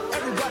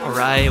All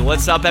right,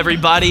 what's up,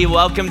 everybody?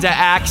 Welcome to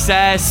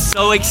Access.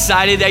 So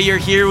excited that you're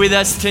here with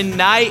us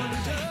tonight.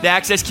 The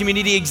Access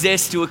community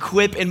exists to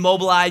equip and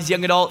mobilize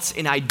young adults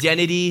in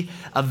identity,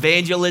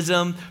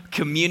 evangelism,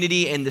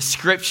 community, and the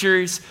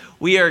scriptures.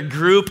 We are a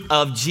group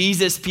of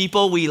Jesus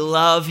people. We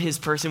love his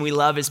person. We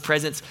love his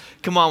presence.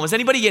 Come on, was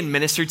anybody getting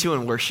ministered to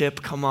in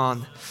worship? Come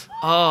on.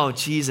 Oh,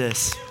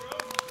 Jesus.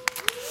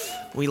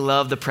 We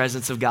love the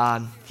presence of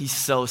God. He's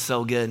so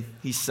good.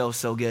 He's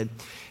so good.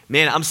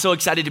 Man, I'm so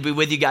excited to be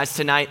with you guys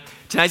tonight.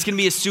 Tonight's going to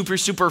be a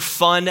super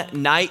fun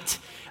night,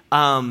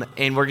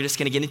 and we're just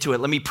going to get into it.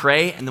 Let me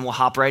pray, and then we'll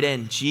hop right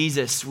in.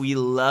 Jesus, we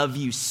love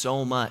you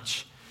so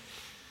much.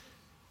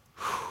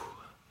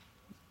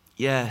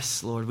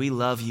 Yes, Lord, we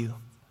love you.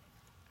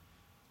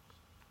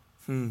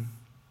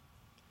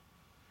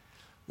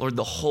 Lord,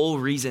 the whole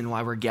reason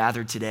why we're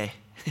gathered today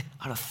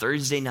on a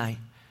Thursday night,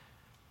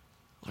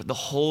 Lord, the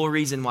whole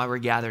reason why we're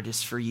gathered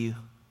is for you.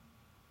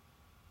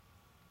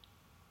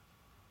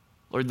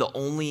 Lord, the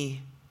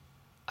only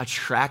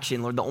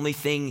attraction, Lord, the only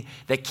thing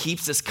that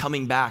keeps us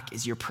coming back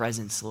is your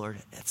presence, Lord.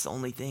 That's the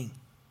only thing.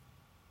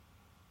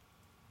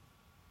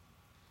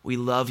 We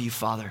love you,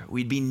 Father.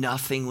 We'd be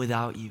nothing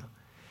without you.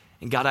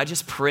 And God, I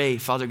just pray,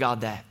 Father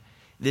God, that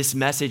this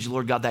message,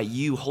 Lord God, that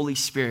you, Holy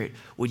Spirit,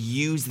 would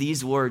use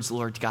these words,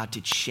 Lord God,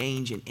 to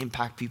change and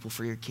impact people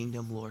for your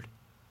kingdom, Lord.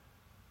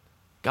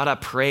 God, I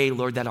pray,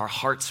 Lord, that our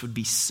hearts would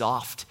be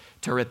soft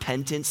to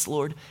repentance,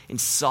 Lord,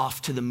 and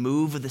soft to the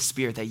move of the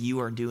Spirit that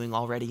you are doing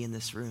already in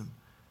this room.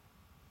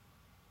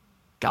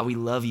 God, we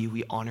love you.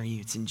 We honor you.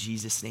 It's in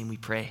Jesus' name we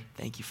pray.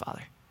 Thank you,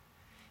 Father.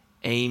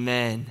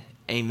 Amen.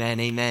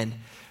 Amen.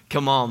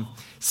 Come on.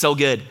 So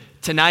good.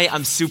 Tonight,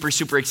 I'm super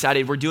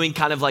excited. We're doing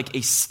kind of like a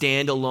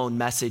standalone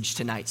message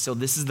tonight. So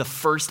this is the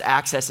first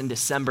Access in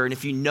December. And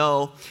if you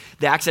know,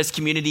 the Access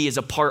community is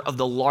a part of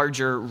the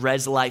larger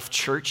Reslife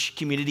Church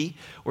community,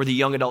 or the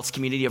young adults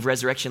community of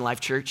Resurrection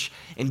Life Church.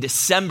 In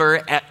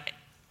December,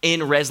 in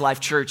Reslife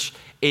Church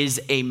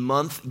is a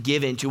month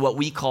given to what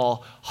we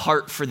call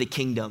Heart for the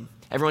Kingdom.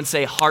 Everyone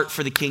say Heart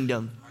for the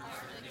Kingdom.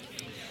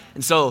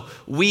 And so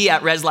we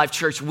at Reslife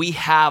Church, we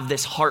have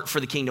this heart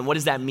for the kingdom. What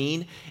does that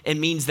mean? It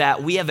means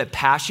that we have a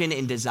passion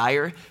and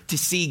desire to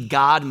see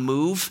God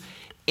move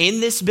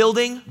in this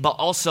building, but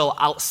also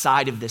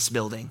outside of this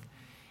building.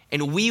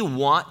 And we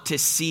want to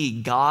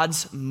see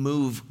God's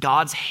move,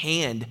 God's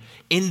hand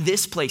in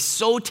this place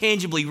so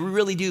tangibly, we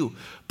really do.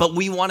 But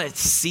we want to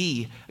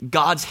see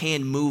God's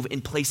hand move in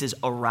places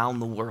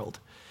around the world.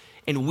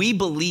 And we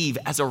believe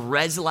as a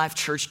Reslife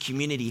Church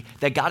community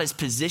that God has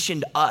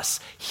positioned us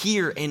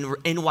here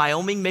in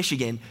Wyoming,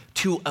 Michigan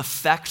to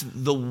affect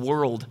the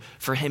world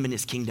for him and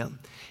his kingdom.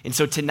 And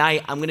so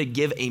tonight I'm going to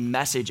give a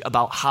message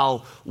about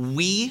how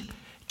we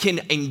can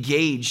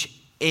engage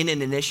in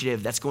an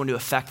initiative that's going to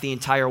affect the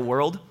entire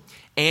world.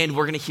 And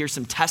we're going to hear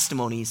some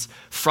testimonies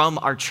from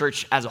our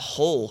church as a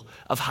whole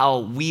of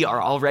how we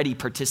are already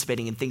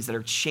participating in things that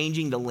are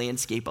changing the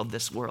landscape of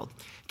this world.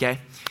 Okay?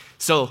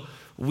 So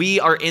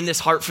we are in this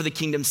Heart for the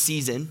Kingdom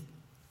season,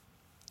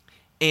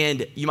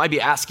 and you might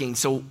be asking,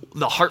 so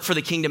the Heart for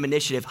the Kingdom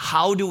initiative,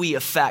 how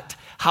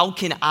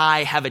can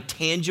I have a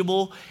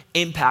tangible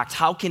impact?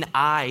 How can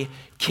I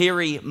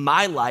carry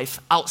my life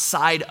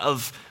outside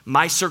of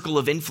my circle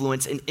of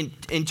influence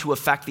and to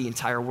affect the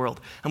entire world?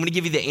 I'm going to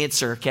give you the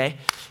answer, okay?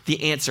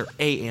 The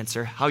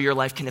answer, how your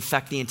life can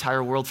affect the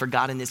entire world for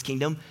God and his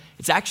kingdom.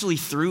 It's actually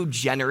through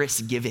generous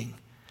giving.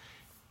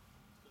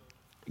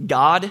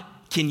 God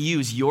can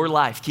use your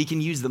life. He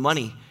can use the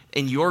money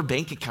in your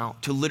bank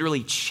account to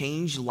literally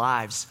change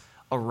lives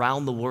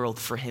around the world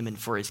for him and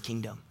for his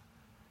kingdom.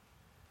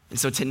 And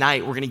so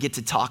tonight we're going to get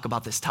to talk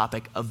about this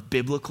topic of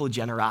biblical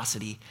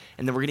generosity.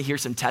 And then we're going to hear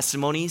some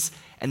testimonies.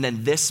 And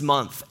then this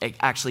month,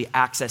 actually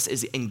Access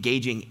is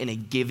engaging in a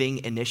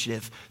giving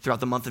initiative throughout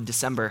the month of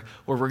December,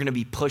 where we're going to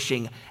be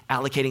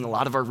allocating a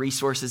lot of our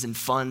resources and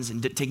funds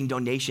and taking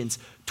donations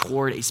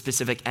toward a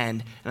specific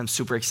end. And I'm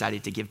super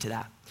excited to give to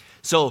that.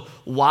 So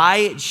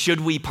why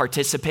should we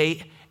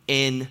participate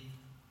in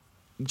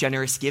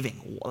generous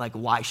giving? Like,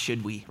 why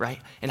should we, right?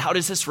 And how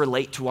does this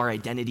relate to our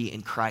identity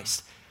in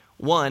Christ?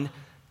 One,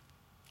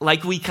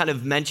 like we kind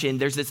of mentioned,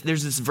 there's this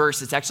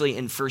verse, it's actually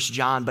in 1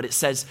 John, but it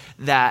says,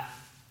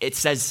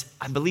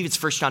 I believe it's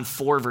 1 John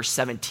 4, verse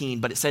 17,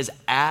 but it says,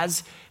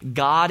 as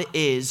God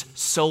is,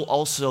 so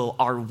also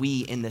are we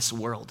in this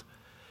world.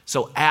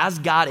 So as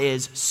God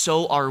is,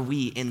 so are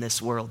we in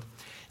this world.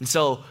 And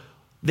so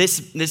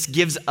This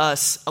gives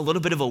us a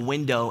little bit of a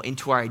window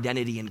into our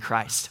identity in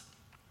Christ.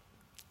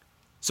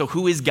 So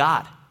who is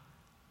God?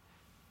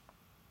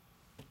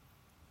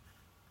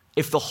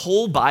 If the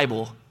whole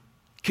Bible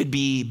could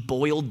be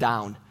boiled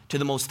down to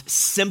the most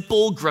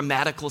simple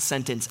grammatical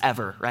sentence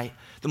ever, right?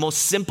 The most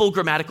simple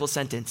grammatical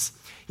sentence.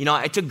 You know,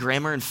 I took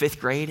grammar in 5th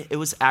grade. It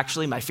was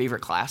actually my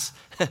favorite class,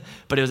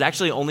 but it was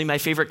actually only my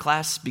favorite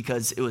class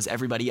because it was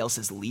everybody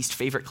else's least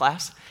favorite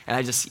class. And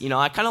I just,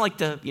 I kind of like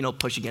to,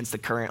 push against the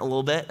current a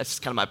little bit. That's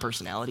just kind of my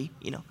personality,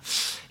 And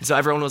so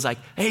everyone was like,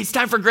 hey, it's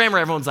time for grammar.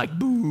 Everyone's like,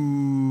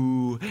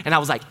 boo. And I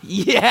was like,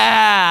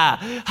 yeah,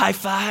 high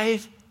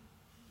five.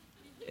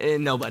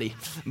 Nobody.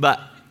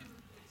 But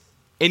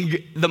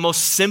in the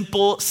most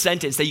simple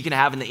sentence that you can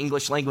have in the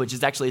English language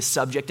is actually a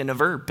subject and a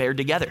verb paired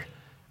together,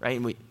 right?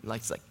 And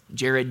it's like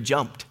Jared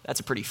jumped. That's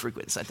a pretty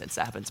frequent sentence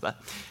that happens,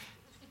 but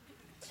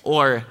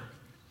or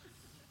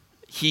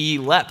he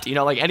leapt,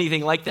 like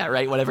anything like that,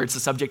 right? Whatever, it's a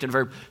subject and a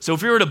verb. So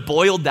if we were to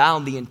boil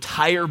down the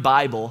entire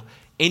Bible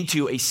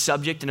into a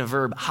subject and a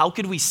verb, how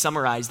could we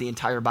summarize the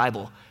entire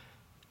Bible?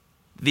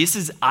 This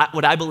is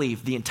what I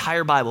believe. The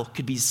entire Bible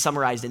could be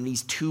summarized in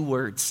these two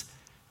words: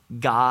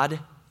 God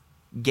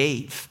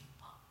gave.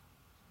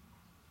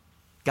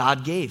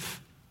 God gave.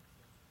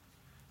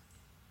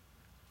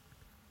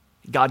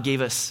 God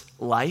gave us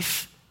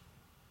life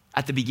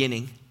at the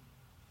beginning.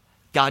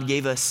 God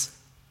gave us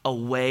a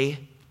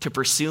way to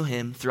pursue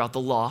him throughout the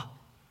law.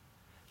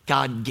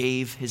 God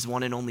gave his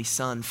one and only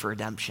Son for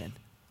redemption.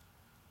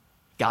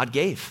 God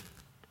gave.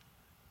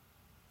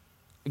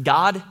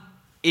 God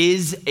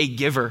is a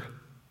giver.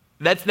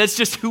 That's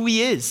just who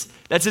he is.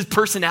 That's his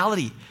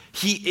personality.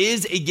 He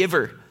is a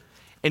giver.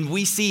 And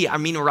we see,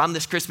 around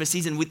this Christmas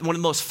season, one of the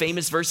most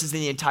famous verses in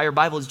the entire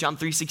Bible is John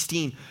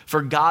 3:16.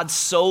 For God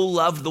so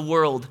loved the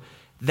world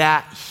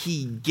that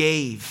he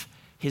gave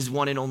his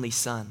one and only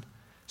Son,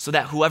 so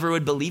that whoever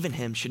would believe in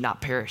him should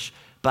not perish,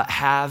 but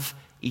have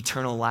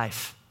eternal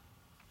life.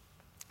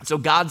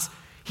 So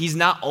he's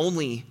not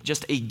only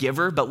just a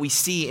giver, but we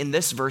see in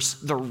this verse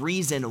the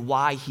reason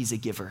why he's a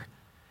giver.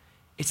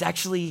 It's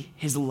actually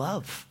his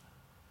love.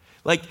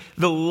 Like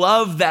the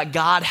love that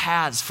God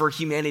has for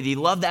humanity,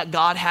 love that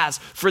God has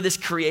for this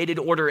created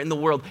order in the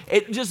world.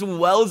 It just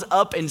wells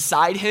up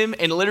inside him,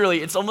 and literally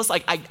it's almost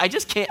like I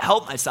just can't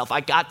help myself.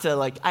 I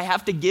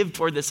have to give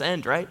toward this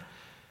end, right?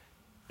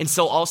 And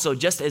so also,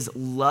 just as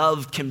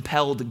love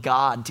compelled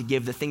God to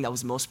give the thing that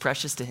was most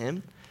precious to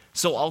him,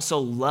 so also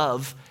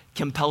love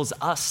compels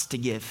us to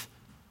give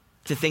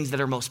to things that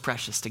are most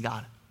precious to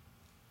God.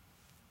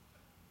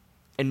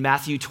 In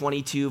Matthew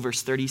 22,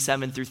 verse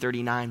 37 through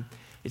 39,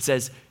 it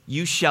says,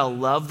 "You shall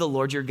love the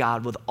Lord your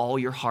God with all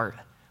your heart,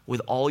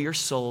 with all your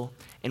soul,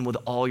 and with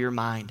all your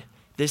mind.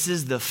 This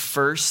is the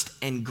first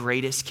and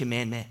greatest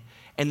commandment.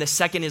 And the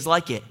second is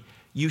like it.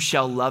 You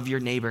shall love your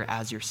neighbor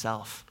as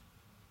yourself."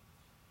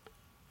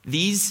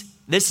 This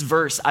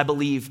verse, I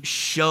believe,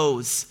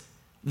 shows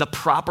the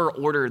proper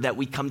order that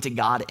we come to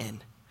God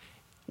in.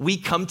 We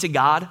come to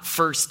God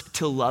first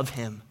to love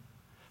him.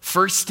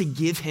 First, to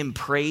give him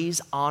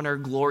praise, honor,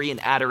 glory, and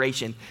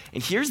adoration.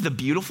 And here's the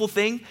beautiful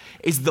thing,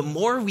 is the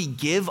more we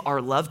give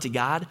our love to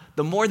God,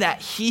 the more that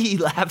he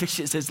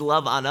lavishes his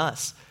love on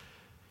us.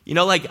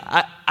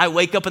 I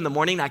wake up in the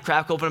morning, and I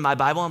crack open my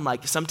Bible. I'm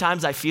like,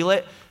 sometimes I feel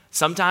it.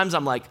 Sometimes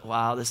I'm like,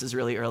 wow, this is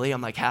really early. I'm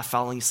like half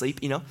falling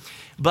asleep,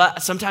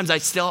 But sometimes I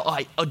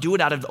do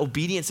it out of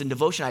obedience and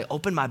devotion. I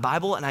open my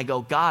Bible, and I go,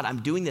 God,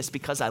 I'm doing this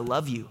because I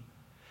love you.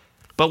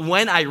 But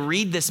when I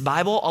read this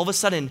Bible, all of a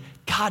sudden,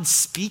 God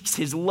speaks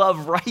his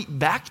love right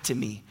back to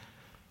me.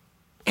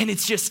 And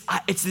it's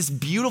this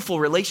beautiful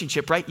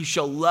relationship, right? You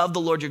shall love the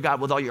Lord your God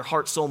with all your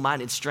heart, soul,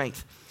 mind, and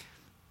strength.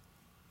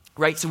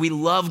 Right? So we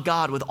love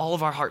God with all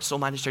of our heart, soul,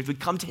 mind, and strength. We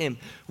come to him.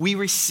 We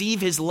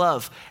receive his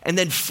love. And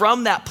then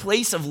from that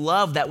place of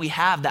love that we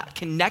have, that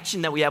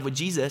connection that we have with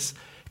Jesus,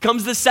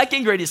 comes the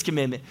second greatest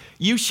commandment.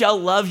 You shall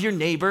love your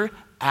neighbor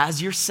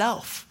as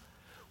yourself.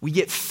 We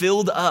get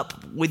filled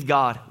up with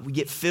God. We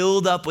get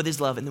filled up with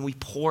his love, and then we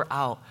pour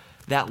out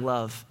that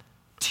love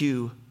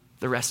to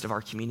the rest of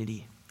our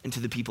community and to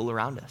the people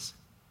around us.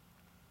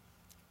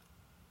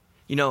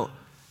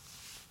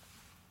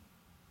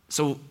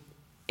 So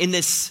in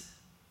this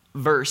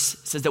verse,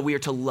 it says that we are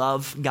to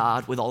love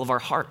God with all of our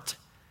heart.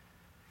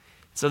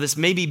 So this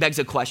maybe begs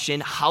a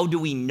question: how do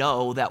we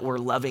know that we're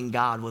loving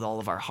God with all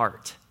of our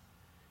heart?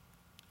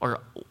 Or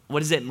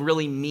what does it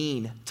really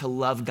mean to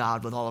love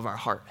God with all of our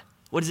heart?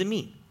 What does it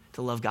mean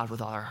to love God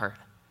with all our heart?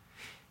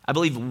 I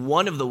believe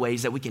one of the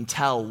ways that we can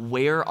tell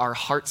where our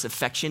heart's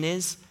affection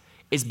is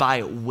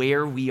by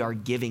where we are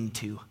giving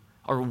to,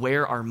 or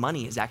where our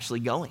money is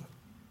actually going.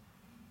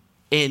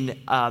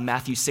 In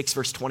Matthew 6,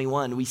 verse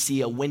 21, we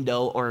see a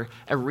window or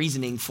a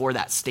reasoning for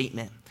that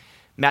statement.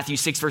 Matthew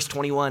 6, verse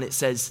 21, it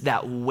says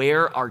that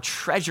where our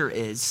treasure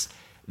is,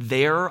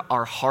 there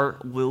our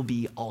heart will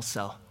be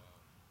also.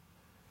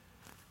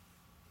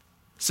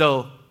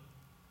 So,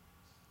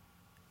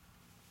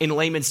 in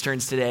layman's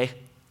terms today,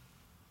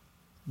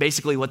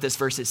 basically what this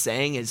verse is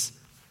saying is,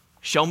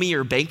 show me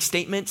your bank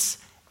statements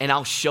and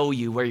I'll show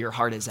you where your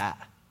heart is at.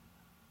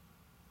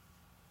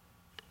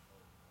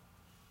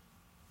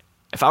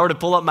 If I were to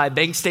pull up my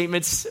bank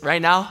statements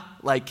right now,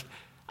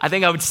 I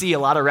think I would see a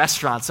lot of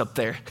restaurants up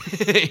there.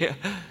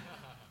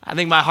 I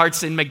think my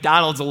heart's in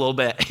McDonald's a little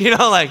bit,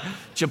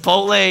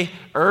 Chipotle,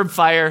 Herb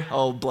Fire.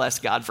 Oh, bless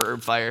God for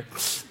Herb Fire.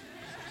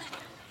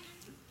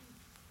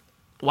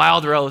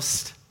 Wild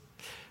Roast.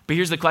 But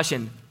here's the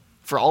question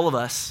for all of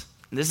us,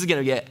 and this is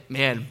going to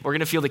we're going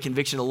to feel the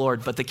conviction of the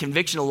Lord, but the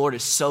conviction of the Lord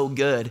is so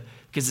good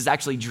because it's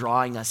actually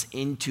drawing us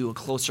into a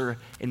closer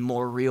and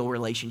more real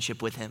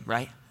relationship with him,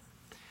 right?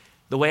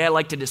 The way I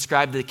like to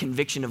describe the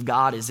conviction of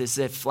God is as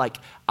if like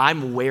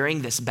I'm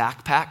wearing this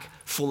backpack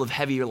full of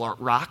heavy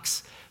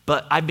rocks,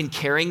 but I've been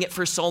carrying it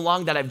for so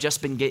long that I've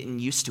just been getting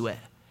used to it.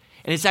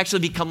 And it's actually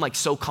become like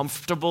so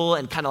comfortable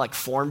and kind of like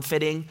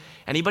form-fitting.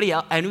 Anybody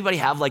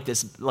have like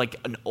this, like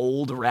an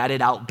old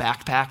ratted out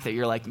backpack that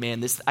you're like,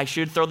 man, I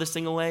should throw this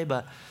thing away,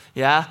 but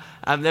yeah.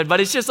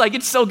 But it's just like,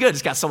 it's so good.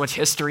 It's got so much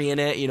history in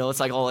it. It's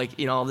like all like,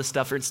 all this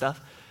stuff and stuff.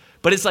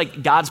 But it's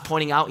like God's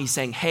pointing out, he's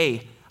saying,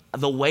 hey,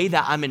 the way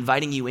that I'm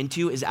inviting you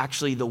into is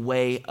actually the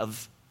way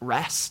of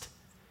rest.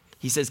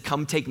 He says,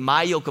 come take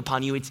my yoke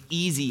upon you. It's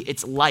easy,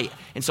 it's light.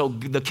 And so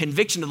the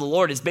conviction of the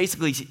Lord is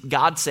basically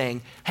God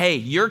saying, hey,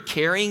 you're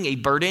carrying a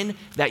burden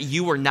that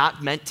you were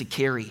not meant to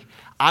carry.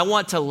 I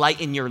want to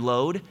lighten your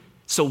load,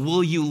 so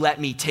will you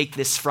let me take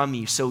this from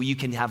you so you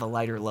can have a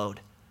lighter load?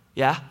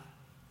 Yeah?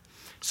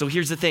 So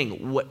here's the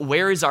thing.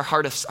 Where is our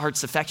heart's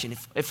affection?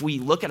 If we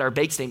look at our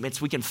bank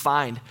statements, we can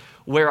find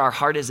where our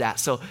heart is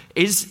at. So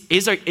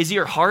is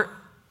your heart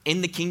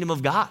in the kingdom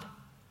of God?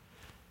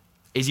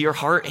 Is your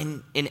heart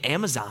in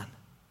Amazon?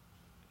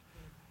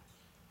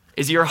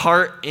 Is your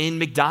heart in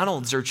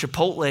McDonald's or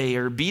Chipotle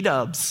or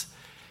B-Dubs?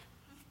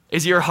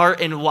 Is your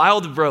heart in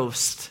Wild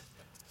Roast,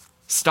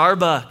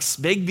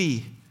 Starbucks, Big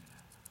B?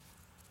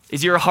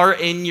 Is your heart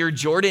in your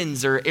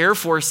Jordans or Air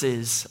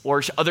Forces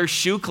or other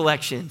shoe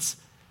collections?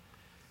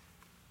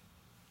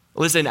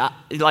 Listen,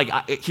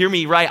 hear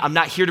me right. I'm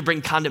not here to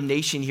bring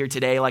condemnation here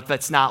today. Like,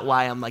 that's not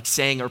why I'm like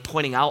saying or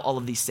pointing out all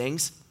of these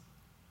things.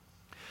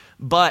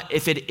 But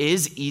if it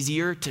is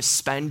easier to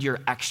spend your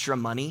extra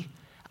money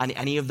on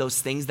any of those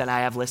things that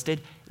I have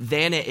listed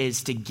than it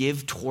is to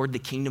give toward the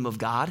kingdom of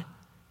God,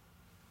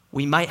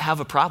 we might have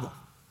a problem.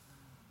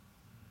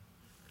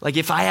 Like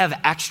if I have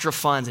extra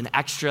funds and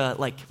extra,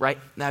 I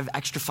have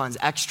extra funds,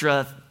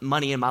 extra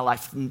money in my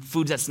life,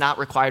 food that's not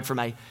required for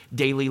my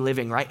daily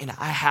living, right? And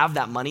I have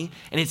that money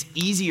and it's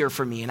easier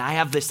for me. And I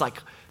have this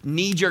like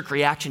knee-jerk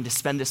reaction to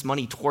spend this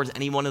money towards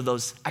any one of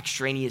those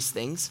extraneous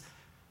things.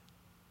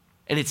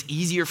 And it's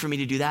easier for me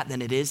to do that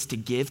than it is to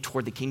give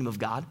toward the kingdom of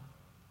God.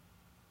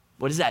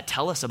 What does that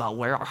tell us about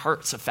where our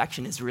heart's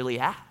affection is really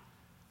at,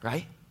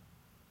 right?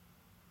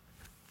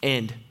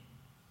 And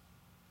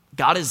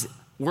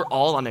we're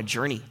all on a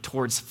journey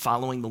towards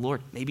following the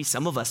Lord. Maybe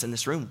some of us in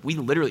this room, we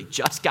literally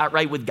just got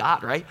right with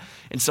God, right?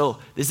 And so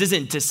this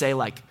isn't to say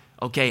like,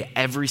 okay,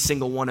 every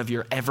single one of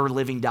your ever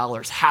living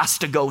dollars has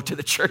to go to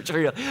the church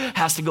or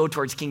has to go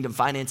towards kingdom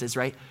finances,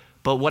 right?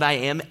 But what I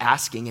am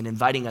asking and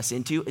inviting us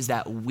into is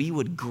that we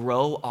would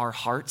grow our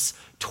hearts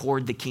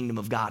toward the kingdom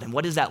of God. And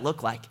what does that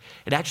look like?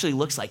 It actually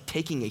looks like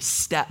taking a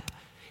step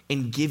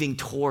in giving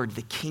toward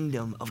the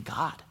kingdom of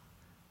God,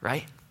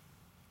 right?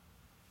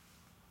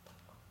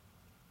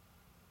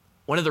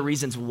 One of the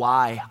reasons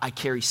why I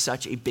carry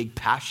such a big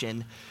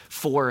passion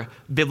for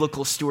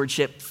biblical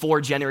stewardship,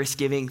 for generous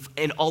giving,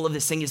 and all of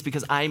this thing is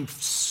because I'm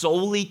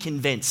solely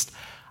convinced,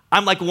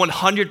 I'm like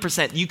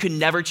 100%, you could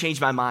never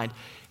change my mind.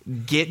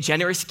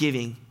 Generous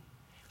giving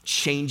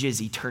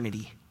changes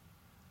eternity.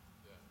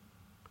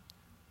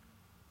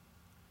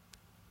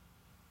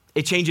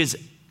 It changes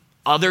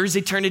others'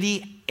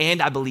 eternity, and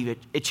I believe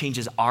it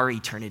changes our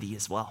eternity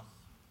as well.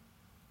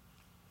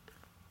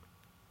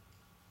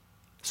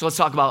 So let's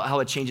talk about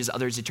how it changes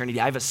others' eternity.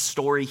 I have a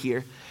story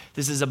here.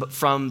 This is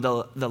from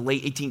the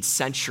late 18th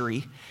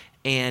century,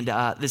 and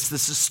this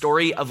is a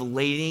story of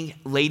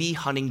Lady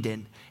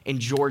Huntingdon and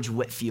George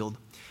Whitefield.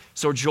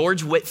 So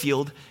George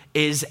Whitefield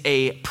is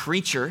a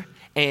preacher,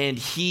 and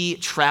he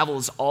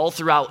travels all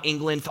throughout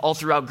England, all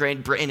throughout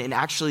Great Britain, and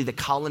actually the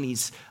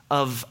colonies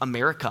of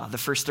America, the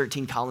first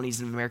 13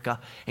 colonies of America.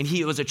 And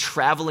he was a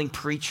traveling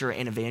preacher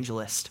and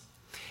evangelist.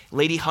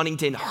 Lady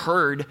Huntingdon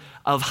heard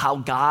of how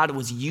God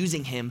was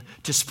using him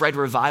to spread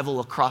revival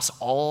across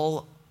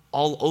all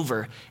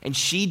over, and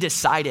she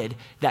decided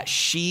that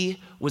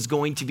she was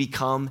going to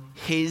become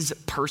his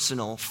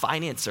personal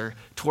financer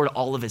toward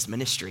all of his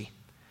ministry.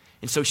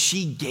 And so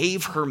she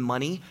gave her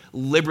money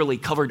liberally,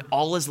 covered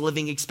all his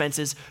living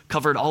expenses,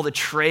 covered all the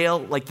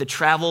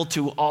travel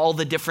to all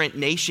the different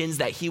nations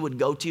that he would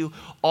go to,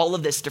 all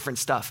of this different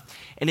stuff.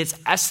 And it's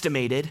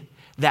estimated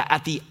that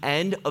at the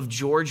end of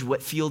George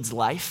Whitefield's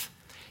life,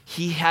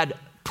 he had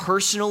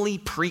personally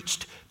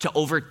preached to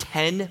over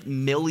 10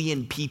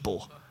 million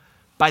people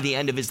by the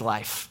end of his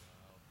life.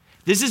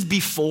 This is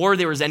before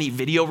there was any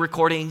video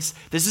recordings.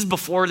 This is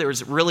before there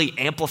was really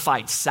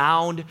amplified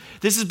sound.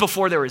 This is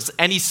before there was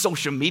any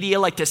social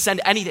media, like to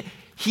send anything.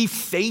 He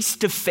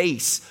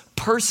face-to-face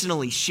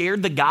personally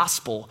shared the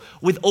gospel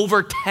with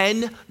over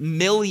 10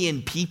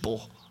 million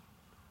people.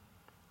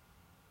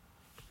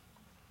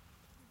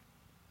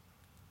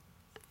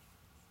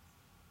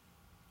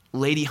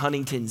 Lady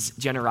Huntington's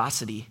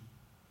generosity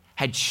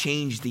had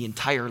changed the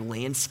entire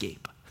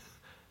landscape.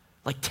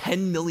 Like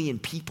 10 million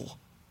people.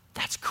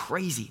 That's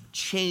crazy.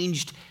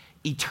 Changed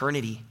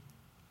eternity.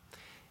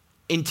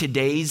 In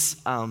today's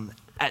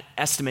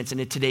estimates and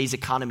in today's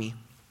economy,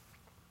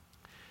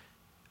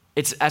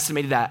 it's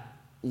estimated that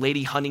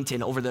Lady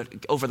Huntington, over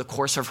the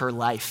course of her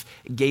life,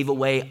 gave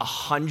away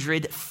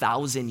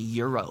 100,000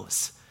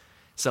 euros.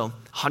 So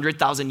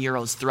 100,000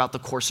 euros throughout the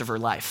course of her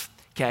life,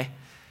 okay?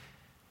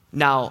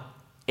 Now,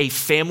 a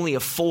family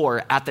of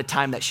four at the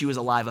time that she was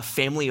alive, a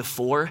family of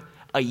four,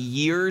 a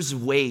year's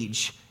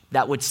wage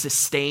that would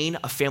sustain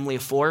a family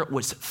of four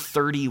was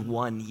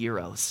 31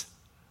 euros.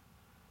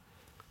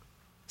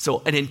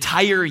 So an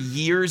entire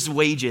year's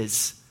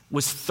wages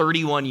was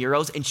 31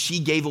 euros, and she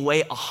gave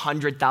away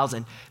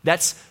 100,000.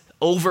 That's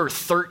over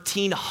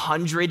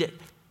 1,300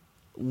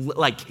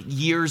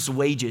 years'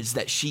 wages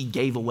that she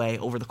gave away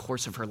over the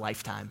course of her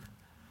lifetime.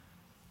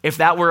 If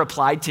that were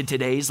applied to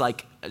today's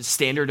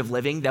standard of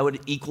living, that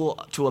would equal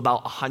to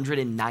about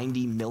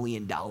 $190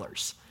 million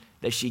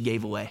that she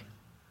gave away,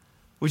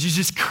 which is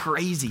just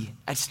crazy.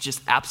 That's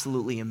just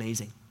absolutely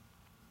amazing.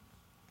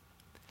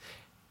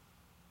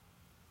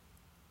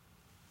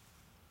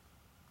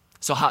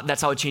 So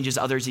that's how it changes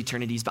others'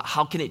 eternities, but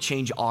how can it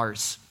change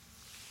ours?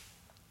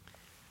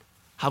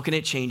 How can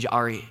it change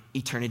our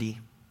eternity?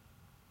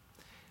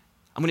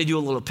 I'm going to do a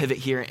little pivot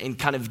here and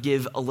kind of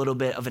give a little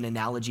bit of an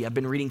analogy. I've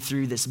been reading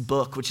through this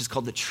book, which is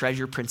called The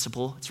Treasure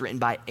Principle. It's written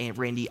by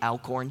Randy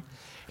Alcorn.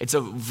 It's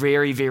a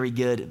very, very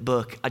good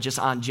book just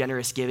on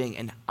generous giving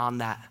and on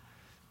that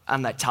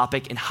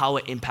topic and how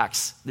it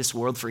impacts this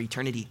world for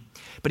eternity.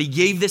 But he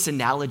gave this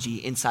analogy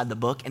inside the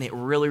book, and it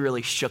really,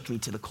 really shook me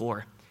to the core.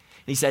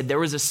 And he said, there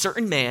was a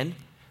certain man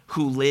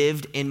who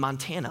lived in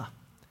Montana.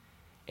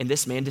 And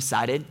this man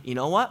decided, you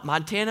know what,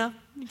 Montana,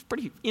 it's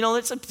pretty,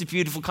 it's a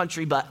beautiful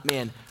country, but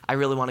man, I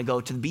really want to go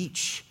to the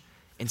beach.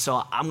 And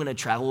so I'm going to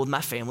travel with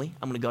my family.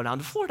 I'm going to go down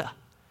to Florida.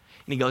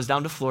 And he goes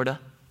down to Florida.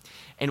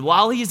 And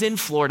while he's in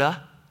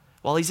Florida,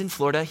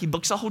 he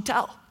books a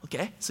hotel,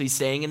 okay? So he's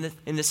staying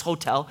in this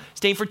hotel,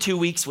 staying for 2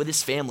 weeks with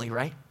his family,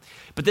 right?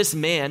 But this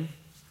man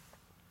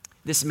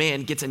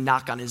gets a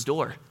knock on his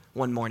door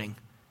one morning.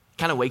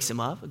 Kind of wakes him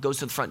up, goes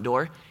to the front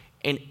door,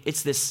 and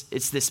it's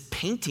this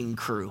painting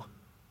crew.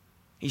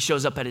 He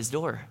shows up at his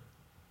door.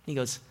 He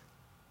goes,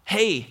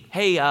 hey,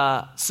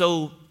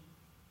 so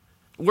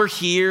we're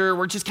here.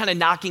 We're just kind of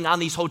knocking on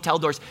these hotel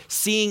doors,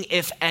 seeing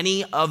if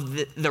any of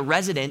the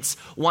residents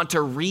want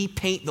to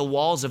repaint the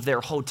walls of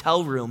their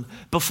hotel room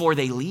before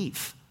they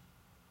leave.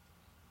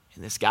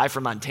 And this guy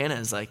from Montana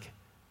is like,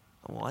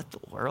 what the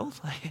world?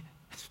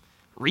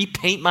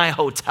 Repaint my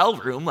hotel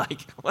room?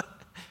 What?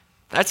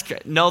 That's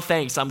good. No,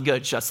 thanks. I'm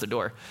good. Shuts the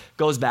door.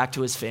 Goes back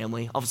to his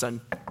family. All of a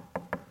sudden,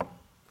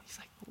 he's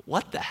like,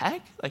 what the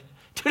heck?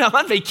 Dude, I'm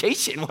on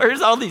vacation.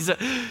 Where's all these?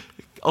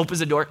 Opens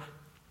the door.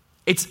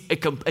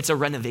 It's a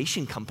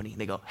renovation company.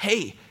 They go,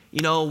 hey,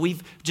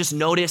 we've just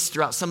noticed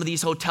throughout some of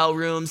these hotel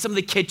rooms, some of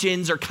the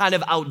kitchens are kind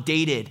of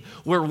outdated.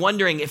 We're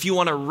wondering if you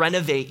want to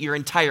renovate your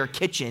entire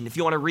kitchen, if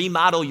you want to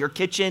remodel your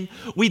kitchen,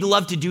 we'd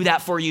love to do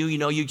that for you.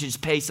 You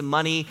just pay some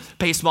money,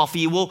 pay a small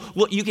fee.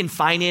 You can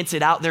finance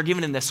it out. They're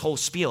giving him this whole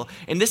spiel.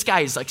 And this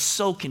guy is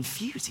so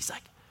confused. He's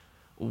like,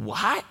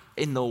 what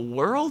in the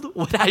world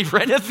would I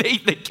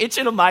renovate the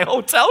kitchen of my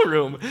hotel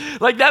room?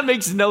 That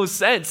makes no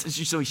sense.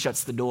 So he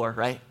shuts the door,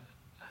 right?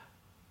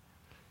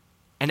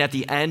 And at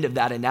the end of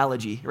that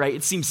analogy, right,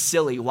 it seems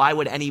silly. Why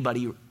would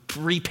anybody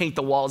repaint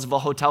the walls of a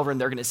hotel room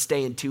they're going to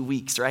stay in 2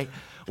 weeks, right?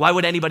 Why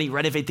would anybody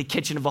renovate the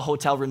kitchen of a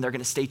hotel room they're going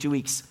to stay 2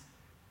 weeks?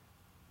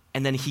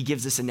 And then he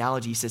gives this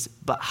analogy. He says,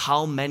 but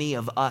how many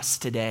of us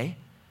today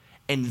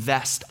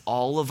invest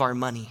all of our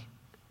money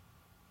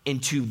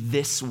into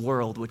this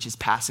world, which is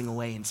passing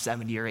away in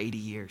 70 or 80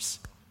 years?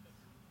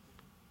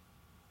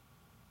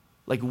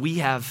 We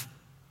have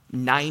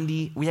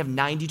 90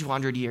 to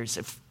 100 years,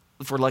 if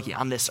we're lucky,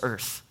 on this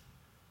earth.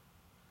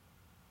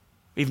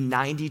 We have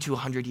 90 to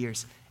 100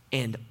 years.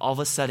 And all of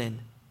a sudden,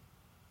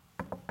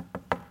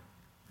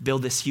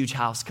 build this huge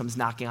house comes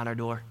knocking on our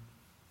door.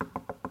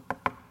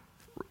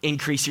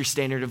 Increase your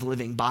standard of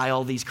living. Buy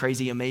all these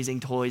crazy,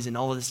 amazing toys and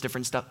all of this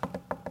different stuff.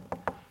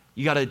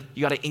 You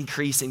gotta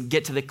increase and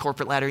get to the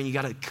corporate ladder, and you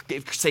gotta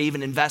save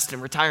and invest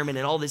in retirement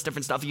and all this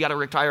different stuff. You gotta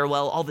retire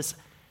well, all this.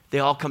 They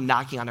all come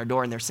knocking on our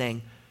door and they're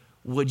saying,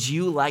 would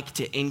you like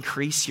to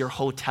increase your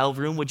hotel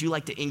room? Would you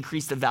like to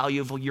increase the value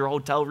of your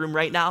hotel room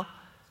right now?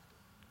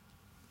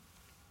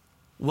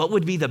 What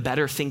would be the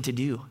better thing to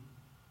do?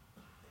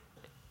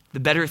 The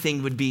better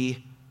thing would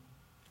be,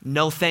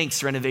 no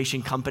thanks,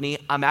 renovation company.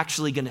 I'm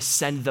actually going to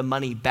send the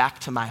money back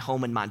to my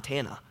home in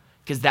Montana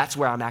because that's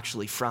where I'm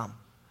actually from.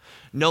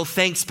 No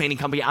thanks, painting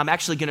company. I'm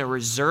actually going to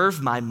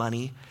reserve my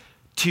money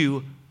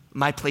to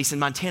my place in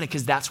Montana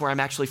because that's where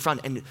I'm actually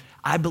from. And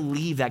I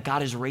believe that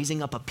God is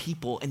raising up a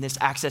people in this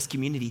Access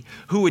community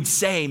who would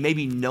say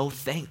maybe no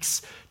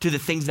thanks to the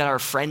things that our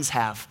friends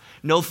have.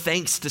 No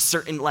thanks to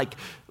certain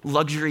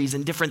luxuries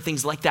and different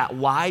things like that.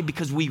 Why?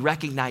 Because we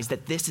recognize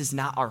that this is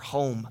not our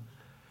home.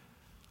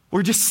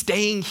 We're just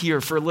staying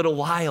here for a little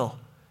while.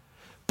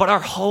 But our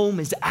home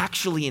is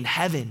actually in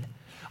heaven.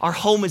 Our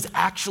home is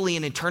actually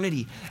in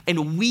eternity.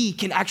 And we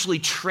can actually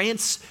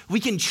transform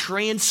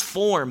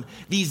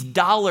these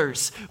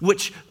dollars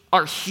which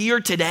are here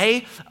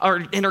today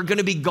and are going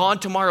to be gone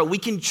tomorrow. We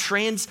can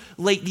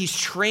translate these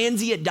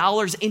transient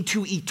dollars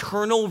into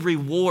eternal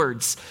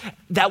rewards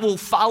that will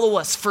follow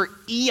us for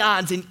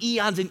eons and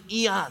eons and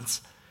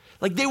eons.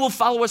 Like they will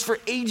follow us for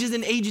ages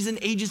and ages and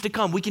ages to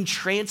come. We can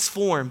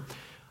transform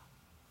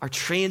our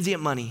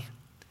transient money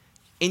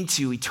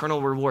into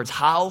eternal rewards.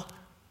 How?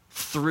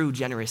 Through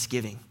generous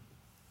giving.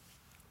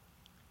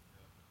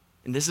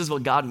 And this is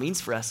what God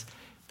means for us.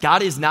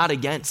 God is not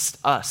against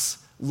us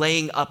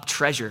laying up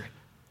treasure.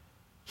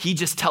 He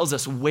just tells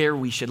us where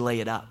we should lay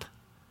it up.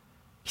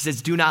 He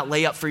says, do not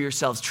lay up for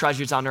yourselves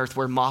treasures on earth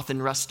where moth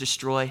and rust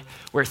destroy,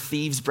 where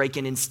thieves break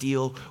in and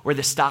steal, where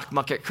the stock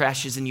market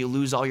crashes and you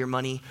lose all your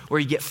money, where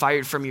you get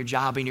fired from your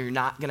job and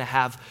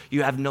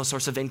you have no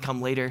source of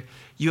income later,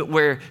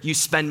 where you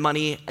spend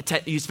money,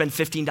 you spend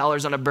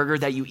 $15 on a burger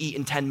that you eat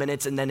in 10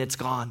 minutes and then it's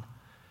gone.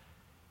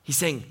 He's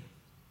saying,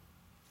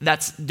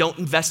 don't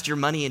invest your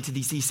money into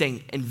these. He's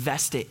saying,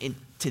 invest it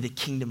into the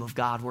kingdom of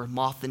God where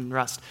moth and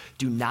rust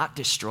do not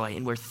destroy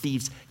and where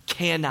thieves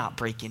cannot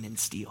break in and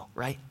steal,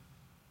 right?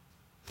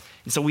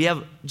 And so we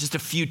have just a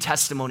few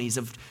testimonies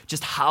of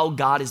just how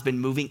God has been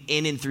moving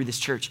in and through this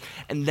church.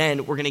 And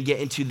then we're going to get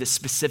into the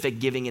specific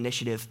giving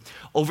initiative.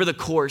 Over the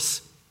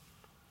course,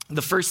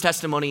 the first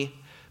testimony,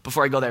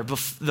 before I go there,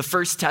 the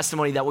first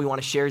testimony that we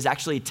want to share is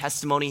actually a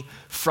testimony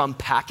from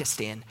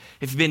Pakistan.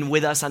 If you've been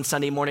with us on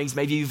Sunday mornings,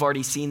 maybe you've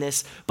already seen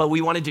this, but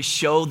we wanted to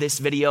show this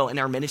video in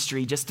our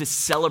ministry just to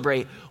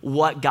celebrate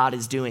what God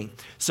is doing.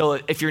 So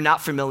if you're not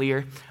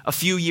familiar, a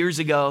few years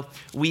ago,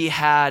 we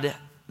had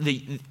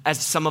as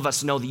some of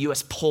us know, the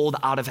U.S. pulled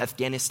out of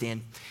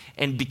Afghanistan.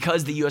 And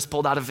because the U.S.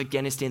 pulled out of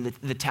Afghanistan,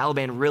 the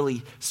Taliban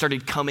really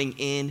started coming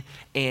in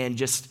and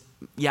just,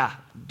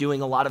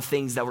 doing a lot of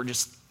things that were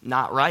just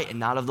not right and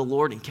not of the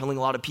Lord and killing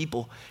a lot of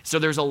people. So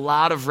there's a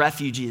lot of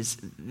refugees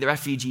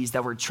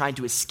that were trying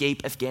to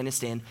escape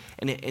Afghanistan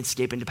and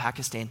escape into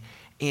Pakistan.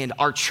 And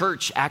our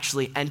church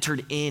actually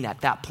entered in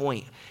at that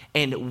point.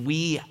 And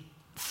we,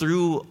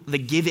 through the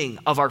giving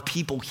of our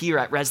people here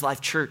at Reslife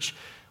Church,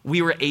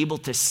 we were able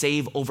to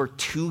save over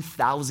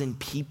 2,000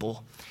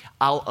 people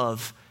out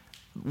of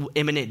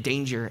imminent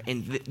danger,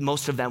 and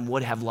most of them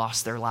would have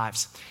lost their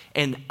lives.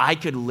 And I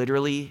could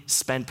literally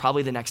spend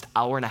probably the next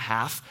hour and a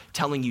half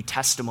telling you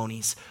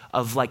testimonies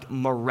of like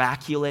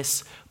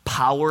miraculous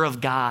power of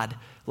God,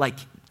 like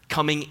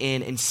coming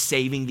in and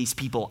saving these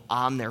people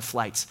on their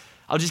flights.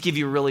 I'll just give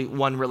you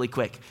one really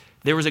quick.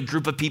 There was a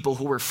group of people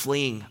who were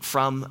fleeing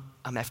from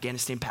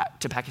Afghanistan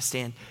to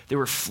Pakistan. They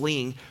were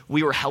fleeing.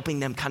 We were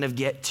helping them kind of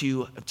get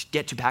to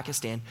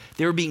Pakistan.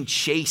 They were being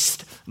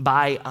chased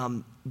by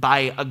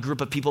a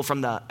group of people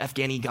from the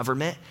Afghani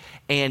government,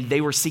 and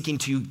they were seeking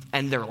to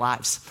end their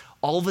lives.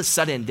 All of a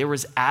sudden,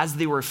 as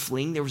they were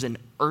fleeing, there was an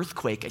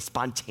earthquake, a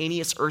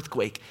spontaneous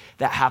earthquake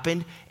that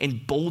happened,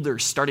 and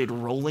boulders started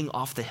rolling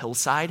off the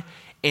hillside,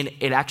 and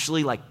it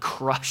actually like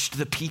crushed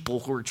the people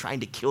who were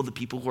trying to kill the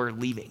people who were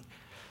leaving.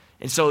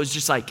 And so it was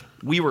just like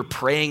we were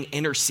praying,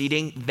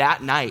 interceding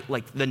that night,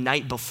 like the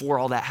night before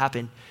all that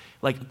happened.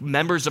 Like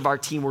members of our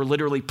team were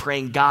literally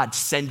praying, God,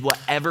 send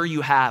whatever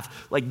you have.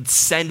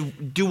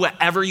 Do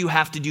whatever you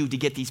have to do to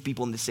get these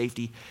people into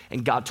safety.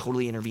 And God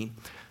totally intervened.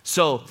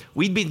 So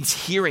we'd been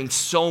hearing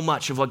so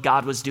much of what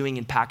God was doing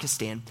in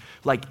Pakistan,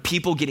 like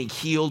people getting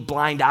healed,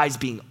 blind eyes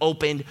being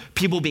opened,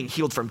 people being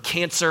healed from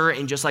cancer,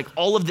 and just like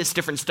all of this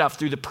different stuff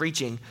through the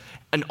preaching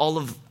and all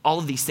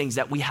of these things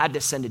that we had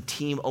to send a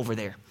team over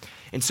there.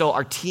 And so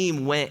our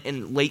team went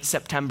in late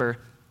September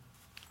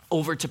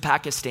over to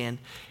Pakistan,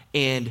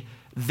 and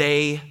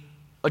they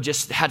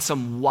just had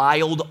some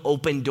wild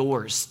open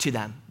doors to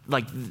them.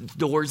 Like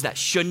doors that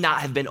should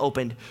not have been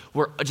opened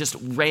were just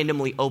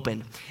randomly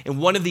opened. And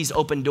one of these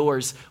open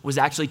doors was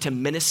actually to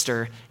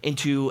minister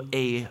into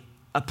a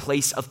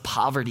place of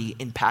poverty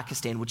in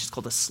Pakistan, which is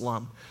called a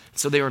slum.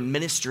 So they were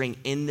ministering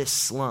in this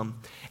slum.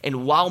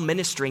 And while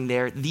ministering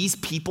there, these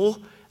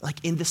people,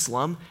 like in the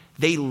slum,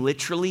 they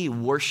literally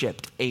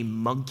worshiped a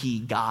monkey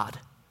god.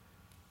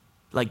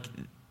 Like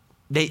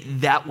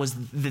that was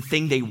the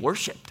thing they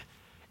worshiped.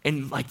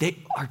 And like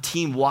our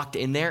team walked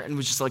in there and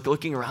was just like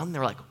looking around, and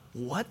they're like,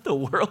 what the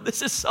world?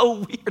 This is so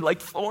weird, like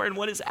foreign,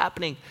 what is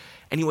happening?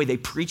 Anyway, they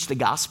preached the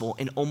gospel,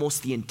 and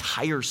almost the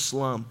entire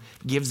slum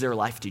gives their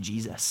life to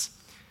Jesus.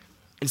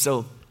 And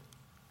so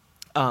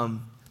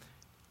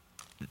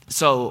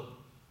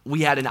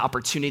we had an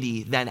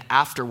opportunity then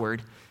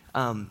afterward.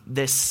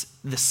 The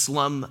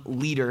slum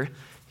leader,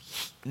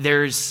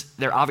 they're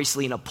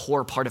obviously in a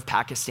poor part of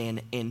Pakistan,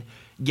 and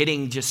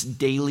getting just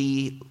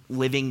daily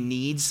living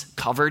needs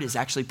covered is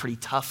actually pretty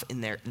tough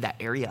in that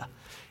area.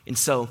 And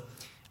so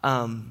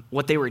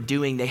what they were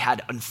doing, they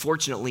had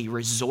unfortunately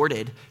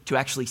resorted to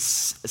actually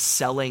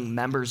selling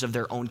members of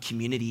their own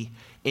community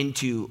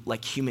into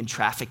like human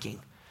trafficking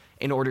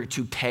in order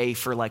to pay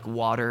for like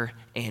water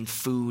and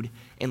food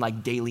and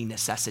like daily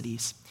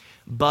necessities.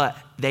 But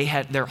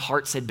their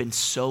hearts had been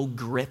so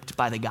gripped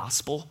by the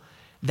gospel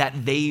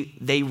that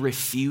they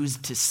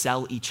refused to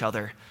sell each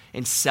other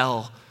and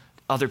sell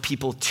other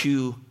people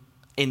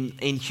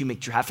in human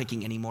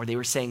trafficking anymore. They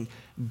were saying,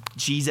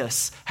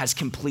 Jesus has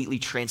completely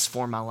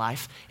transformed my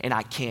life, and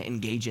I can't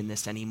engage in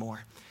this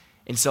anymore.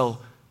 And so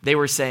they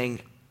were saying,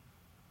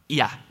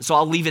 so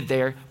I'll leave it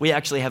there. We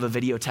actually have a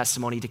video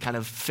testimony to kind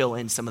of fill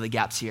in some of the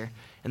gaps here.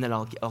 and then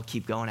I'll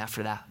keep going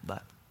after that,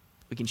 but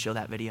we can show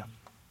that video.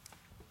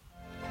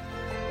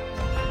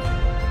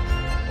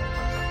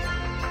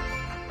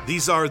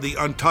 These are the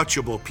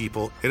untouchable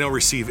people. They don't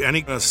receive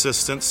any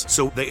assistance,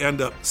 so they end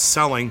up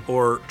selling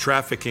or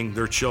trafficking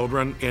their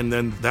children, and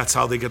then that's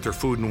how they get their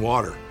food and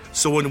water.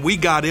 So when we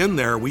got in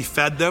there, we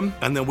fed them,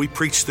 and then we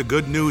preached the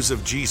good news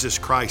of Jesus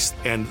Christ,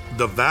 and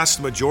the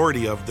vast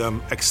majority of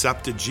them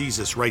accepted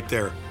Jesus right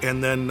there.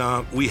 And then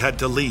we had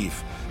to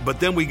leave. But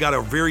then we got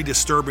a very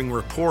disturbing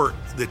report.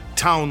 The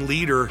town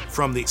leader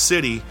from the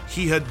city,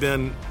 he had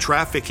been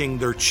trafficking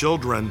their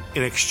children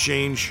in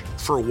exchange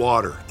for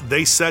water.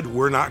 They said,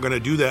 we're not going to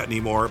do that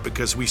anymore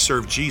because we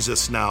serve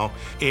Jesus now.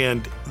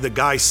 And the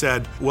guy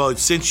said, well,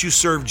 since you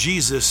serve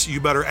Jesus, you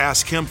better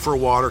ask him for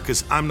water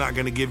because I'm not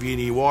going to give you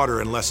any water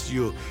unless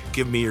you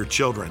give me your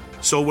children.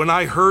 So when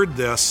I heard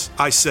this,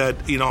 I said,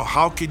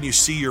 how can you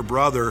see your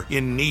brother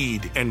in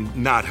need and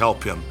not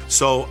help him?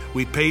 So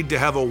we paid to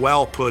have a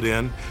well put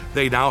in.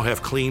 They now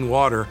have clean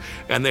water,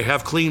 and they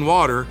have clean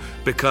water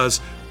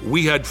because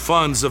we had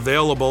funds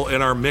available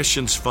in our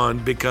missions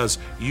fund because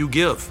you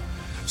give.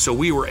 So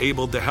we were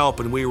able to help,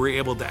 and we were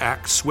able to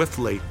act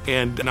swiftly.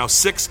 And now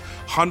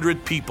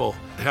 600 people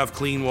have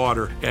clean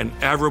water, and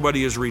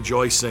everybody is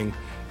rejoicing.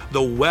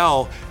 The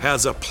well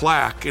has a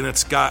plaque, and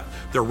it's got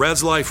the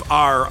Reslife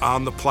R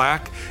on the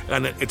plaque,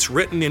 and it's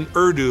written in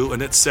Urdu,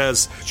 and it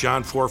says,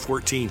 John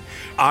 4:14,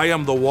 I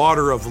am the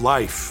water of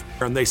life.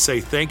 And they say,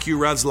 thank you,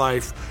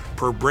 Reslife,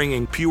 for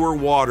bringing pure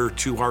water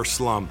to our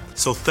slum.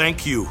 So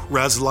thank you,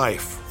 Reslife,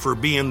 for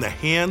being the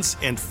hands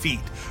and feet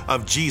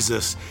of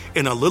Jesus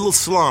in a little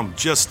slum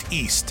just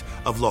east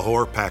of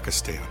Lahore,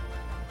 Pakistan.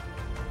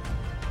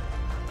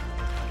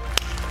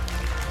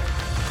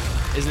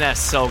 Isn't that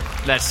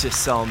that's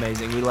just so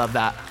amazing. We love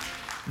that.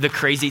 The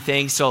crazy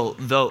thing, so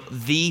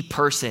the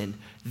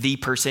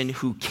person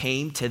who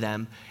came to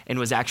them and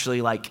was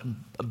actually like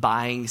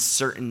buying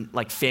certain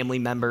like family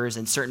members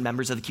and certain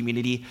members of the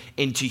community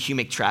into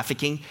human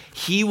trafficking,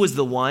 he was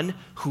the one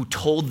who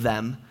told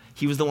them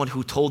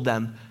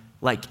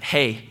like,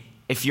 hey,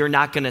 if you're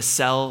not going to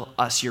sell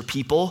us your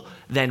people,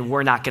 then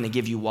we're not going to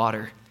give you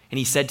water. And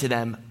he said to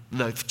them,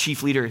 the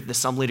chief leader, the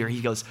slum leader,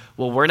 he goes,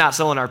 well, we're not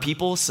selling our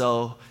people,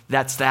 so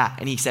that's that.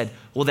 And he said,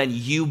 well, then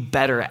you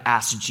better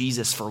ask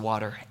Jesus for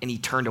water. And he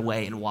turned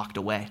away and walked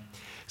away.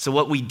 So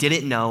what we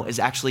didn't know is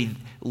actually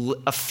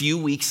a few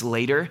weeks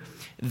later,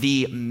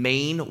 the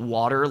main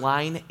water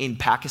line in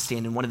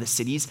Pakistan in one of the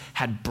cities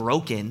had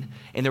broken,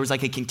 and there was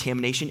like a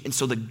contamination. And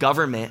so the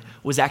government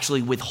was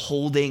actually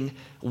withholding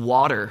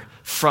water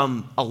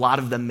from a lot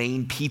of the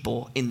main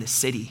people in the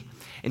city.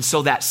 And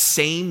so that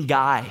same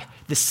guy,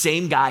 the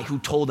same guy who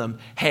told them,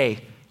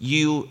 hey,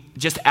 you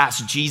just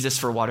ask Jesus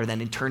for water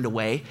then and turned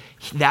away,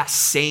 that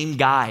same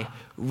guy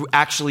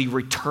actually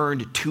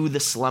returned to the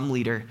slum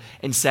leader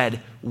and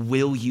said,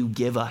 will you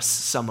give us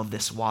some of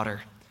this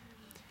water?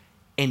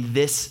 And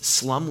this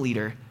slum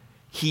leader,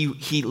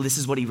 this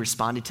is what he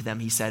responded to them.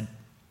 He said,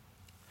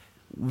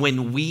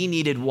 when we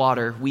needed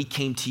water, we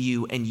came to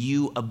you and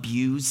you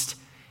abused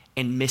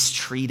and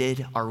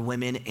mistreated our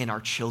women and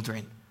our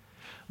children.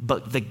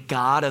 But the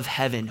God of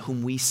heaven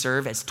whom we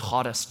serve has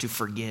taught us to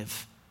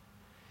forgive.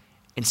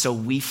 And so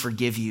we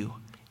forgive you.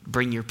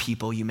 Bring your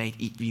people, you may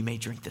eat, you may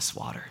drink this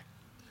water.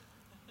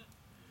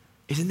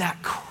 Isn't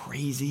that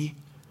crazy?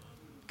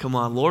 Come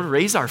on, Lord,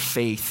 raise our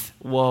faith.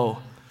 Whoa.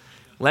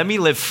 Let me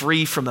live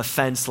free from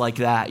offense like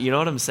that. You know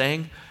what I'm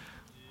saying?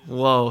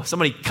 Whoa,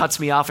 somebody cuts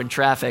me off in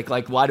traffic.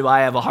 Like, why do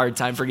I have a hard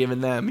time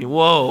forgiving them?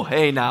 Whoa,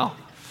 hey now.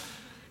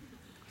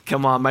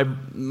 Come on,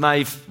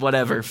 my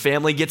whatever,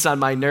 family gets on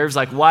my nerves.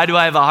 Like, why do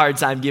I have a hard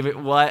time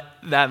giving, what?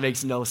 That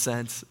makes no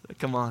sense.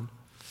 Come on.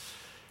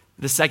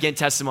 The second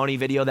testimony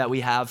video that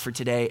we have for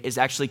today is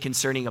actually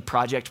concerning a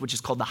project which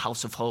is called the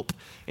House of Hope.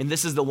 And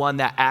this is the one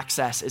that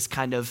Access is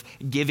kind of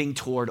giving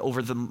toward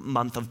over the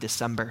month of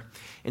December.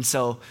 And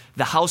so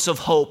the House of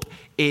Hope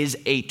is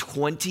a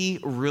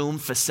 20-room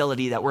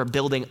facility that we're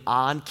building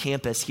on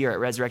campus here at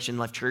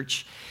Reslife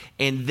Church.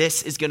 And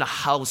this is going to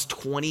house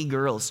 20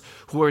 girls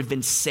who have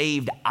been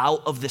saved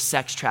out of the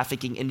sex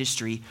trafficking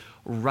industry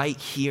right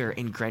here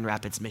in Grand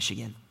Rapids,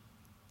 Michigan.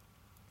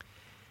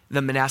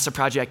 The Manasseh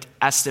Project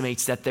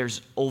estimates that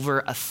there's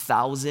over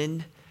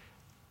 1,000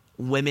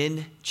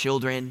 women,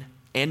 children,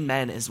 and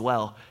men as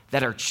well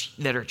that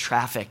are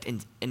trafficked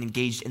and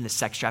engaged in the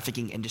sex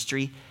trafficking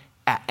industry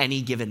at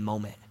any given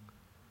moment.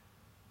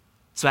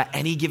 So at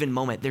any given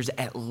moment, there's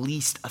at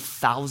least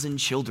 1,000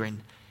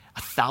 children,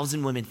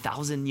 1,000 women,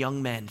 1,000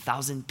 young men,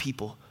 1,000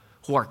 people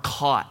who are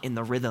caught in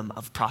the rhythm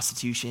of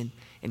prostitution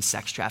and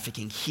sex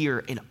trafficking here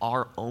in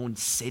our own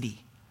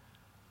city.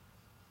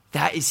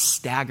 That is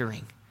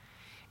staggering.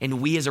 And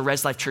we as a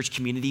Reslife Church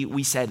community,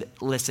 we said,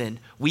 listen,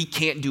 we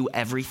can't do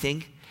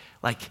everything,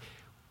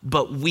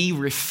 but we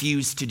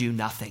refuse to do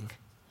nothing.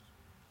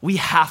 We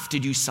have to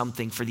do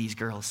something for these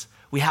girls.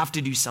 We have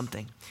to do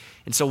something.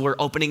 And so we're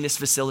opening this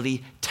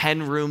facility.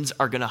 10 rooms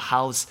are gonna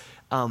house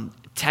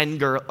 10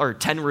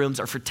 rooms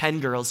are for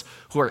 10 girls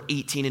who are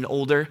 18 and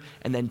older,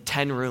 and then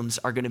 10 rooms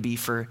are gonna be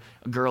for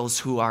girls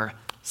who are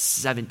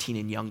 17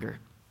 and younger.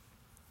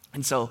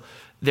 And so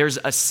there's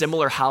a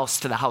similar house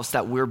to the house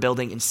that we're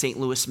building in St.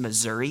 Louis,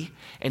 Missouri,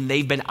 and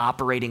they've been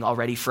operating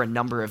already for a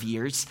number of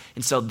years.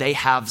 And so they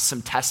have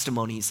some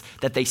testimonies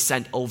that they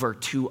sent over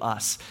to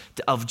us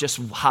of just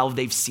how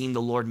they've seen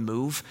the Lord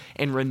move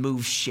and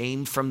remove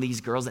shame from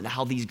these girls and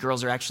how these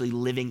girls are actually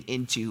living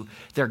into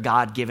their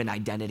God-given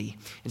identity.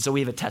 And so we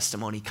have a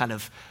testimony kind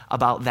of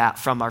about that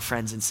from our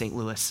friends in St.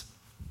 Louis.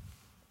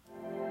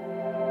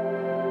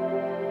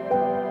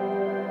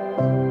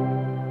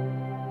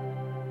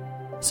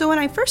 So when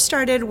I first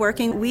started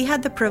working, we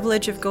had the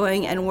privilege of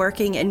going and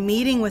working and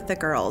meeting with the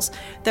girls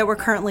that were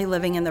currently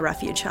living in the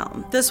refuge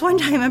home. This one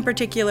time in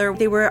particular,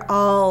 they were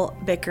all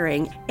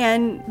bickering,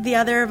 and the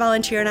other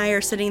volunteer and I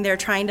are sitting there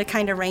trying to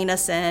kind of rein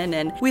us in,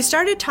 and we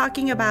started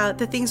talking about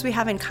the things we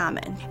have in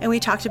common. And we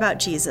talked about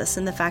Jesus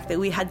and the fact that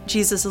we had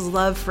Jesus'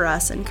 love for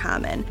us in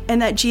common,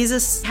 and that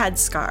Jesus had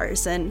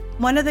scars. And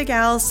one of the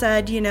gals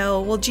said,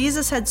 well,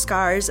 Jesus had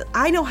scars.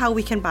 I know how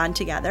we can bond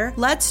together.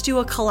 Let's do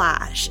a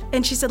collage.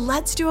 And she said,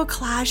 let's do a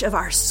collage of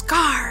our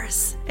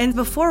scars. And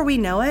before we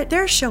know it,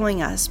 they're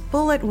showing us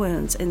bullet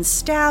wounds and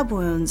stab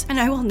wounds.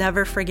 And I will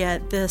never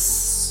forget this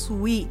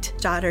sweet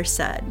daughter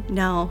said,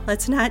 no,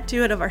 let's not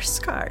do it of our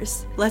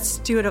scars. Let's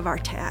do it of our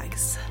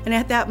tags. And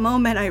at that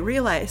moment, I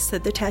realized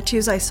that the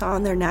tattoos I saw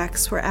on their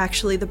necks were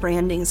actually the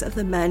brandings of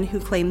the men who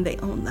claimed they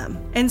owned them.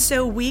 And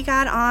so we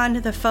got on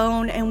the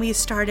phone and we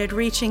started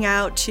reaching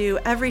out to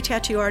every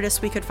tattoo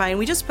artist we could find.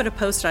 We just put a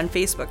post on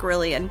Facebook,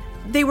 really, and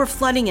they were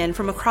flooding in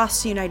from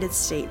across the United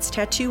States.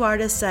 Tattoo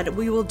artists said,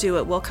 we will do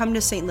it. We'll come to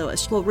St.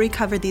 Louis. We'll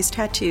recover these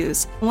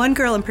tattoos. One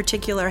girl in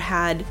particular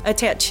had a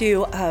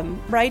tattoo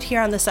right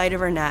here on the side of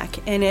her neck,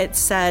 and it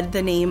said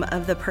the name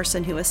of the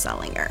person who was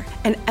selling her.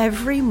 And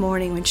every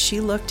morning when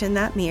she looked in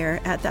that mirror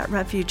at that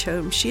refuge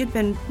home, she had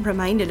been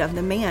reminded of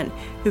the man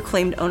who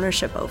claimed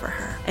ownership over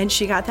her. And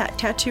she got that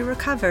tattoo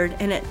recovered,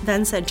 and it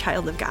then said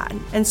child of God.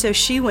 And so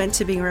she went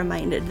to being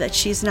reminded that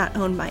she's not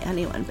owned by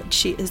anyone, but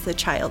she is the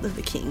child of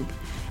the King.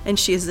 And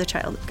she is the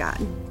child of God.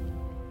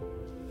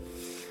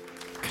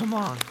 Come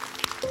on.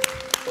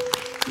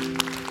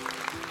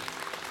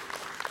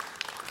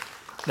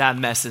 That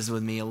messes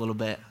with me a little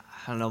bit.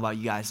 I don't know about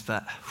you guys,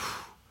 but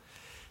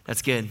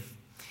that's good.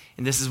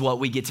 And this is what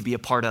we get to be a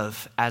part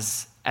of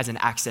as an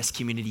Access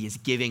community, is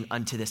giving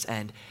unto this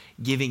end,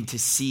 giving to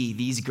see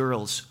these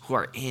girls who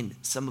are in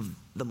some of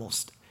the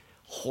most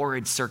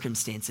horrid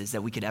circumstances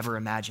that we could ever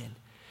imagine,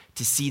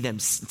 to see them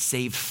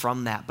saved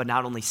from that, but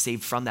not only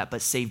saved from that,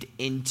 but saved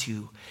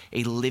into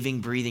a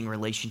living, breathing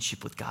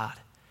relationship with God.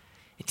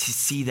 And to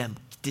see them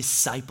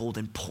discipled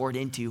and poured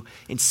into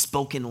and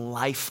spoken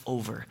life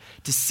over,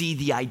 to see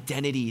the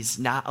identities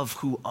not of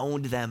who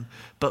owned them,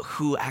 but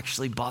who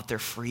actually bought their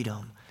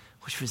freedom,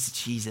 which was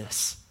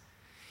Jesus.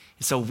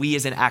 And so we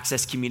as an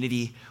Access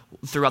community,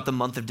 throughout the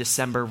month of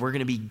December, we're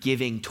gonna be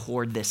giving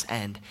toward this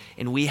end.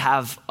 And we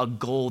have a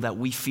goal that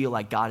we feel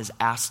like God has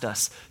asked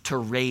us to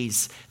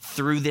raise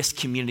through this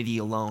community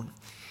alone.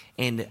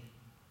 And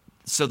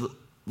so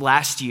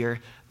last year,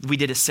 we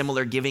did a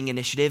similar giving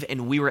initiative,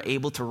 and we were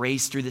able to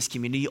raise through this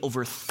community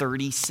over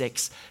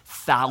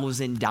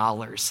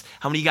 $36,000.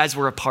 How many of you guys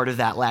were a part of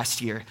that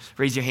last year?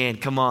 Raise your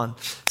hand, come on.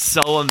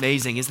 So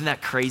amazing, isn't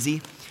that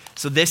crazy?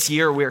 So this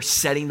year, we're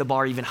setting the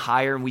bar even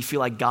higher, and we feel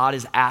like God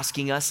is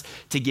asking us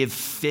to give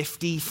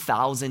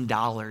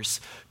 $50,000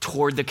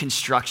 toward the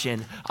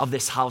construction of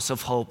this house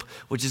of hope,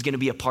 which is going to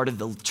be a part of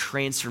the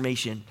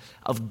transformation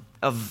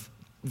of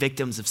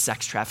victims of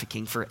sex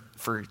trafficking for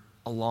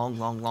a long,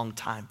 long, long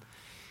time.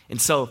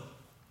 And so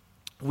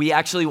we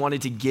actually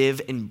wanted to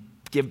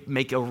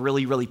make a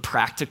really, really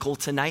practical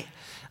tonight.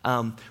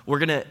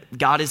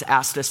 God has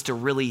asked us to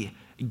really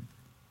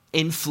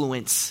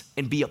influence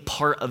and be a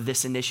part of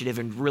this initiative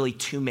in really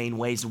two main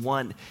ways.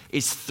 One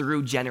is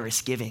through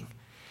generous giving.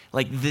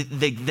 Like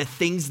the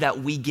things that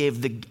we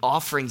give, the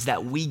offerings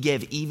that we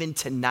give even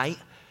tonight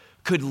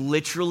could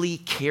literally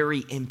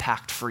carry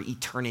impact for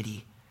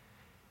eternity.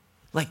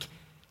 Like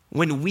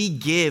when we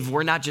give,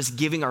 we're not just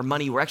giving our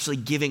money, we're actually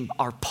giving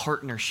our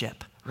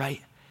partnership,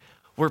 right?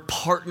 We're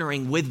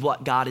partnering with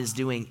what God is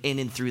doing in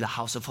and through the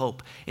House of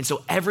Hope. And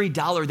so every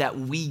dollar that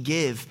we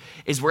give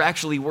is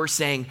we're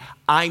saying,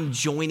 I'm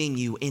joining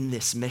you in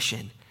this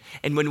mission.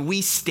 And when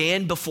we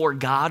stand before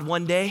God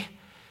one day,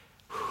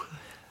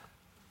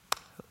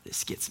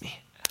 this gets me.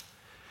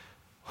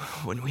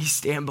 When we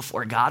stand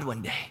before God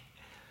one day,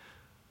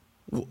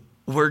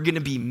 we're going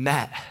to be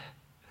met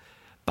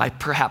by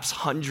perhaps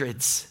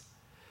hundreds,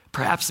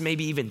 perhaps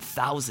maybe even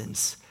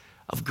thousands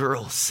of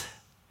girls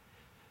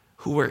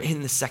who were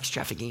in the sex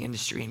trafficking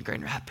industry in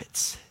Grand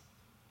Rapids.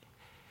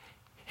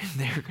 And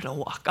they're going to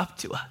walk up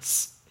to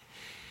us.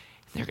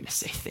 And they're going to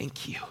say,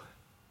 thank you.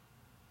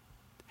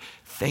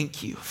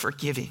 Thank you for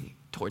giving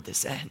toward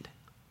this end.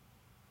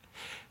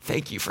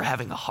 Thank you for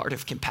having a heart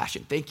of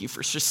compassion. Thank you for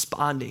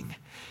responding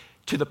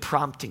to the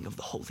prompting of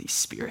the Holy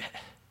Spirit.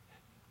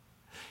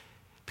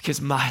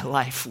 Because my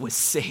life was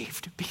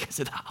saved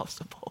because of the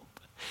House of Hope.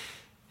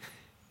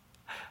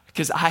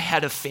 Because I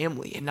had a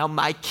family, and now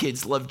my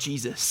kids love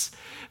Jesus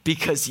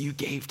because you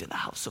gave to the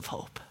House of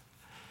Hope.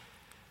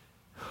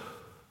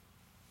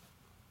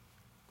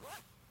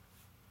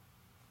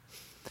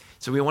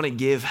 So we want to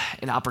give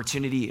an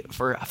opportunity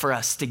for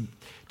us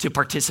to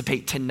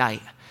participate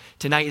tonight.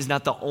 Tonight is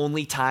not the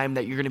only time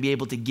that you're going to be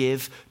able to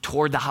give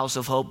toward the House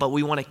of Hope, but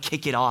we want to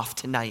kick it off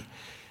tonight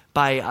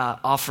by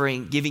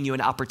giving you an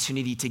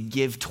opportunity to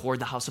give toward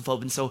the House of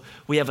Hope. And so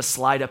we have a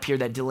slide up here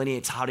that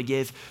delineates how to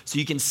give. So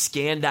you can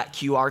scan that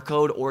QR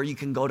code, or you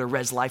can go to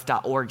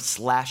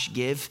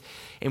reslife.org/give.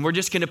 And we're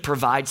just going to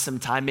provide some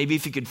time. Maybe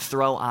if you could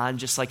throw on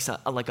just like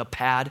a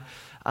pad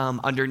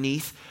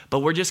underneath, but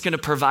we're just going to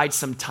provide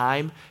some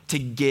time to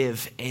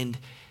give. And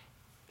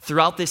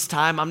throughout this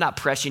time, I'm not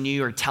pressuring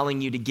you or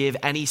telling you to give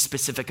any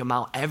specific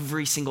amount.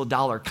 Every single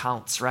dollar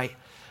counts, right?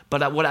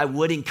 But what I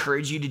would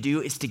encourage you to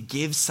do is to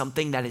give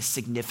something that is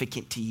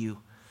significant to you.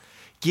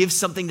 Give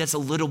something that's a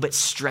little bit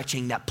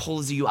stretching, that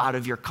pulls you out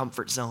of your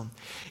comfort zone.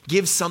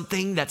 Give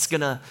something that's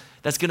gonna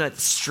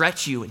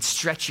stretch you and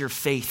stretch your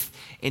faith,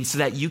 and so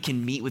that you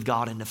can meet with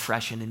God in a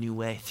fresh and a new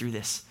way through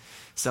this.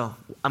 So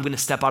I'm gonna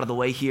step out of the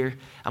way here.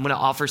 I'm gonna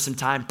offer some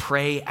time,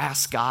 pray,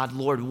 ask God,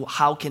 Lord,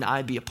 how can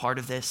I be a part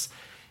of this?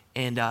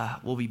 And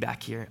we'll be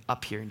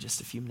up here in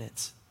just a few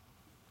minutes.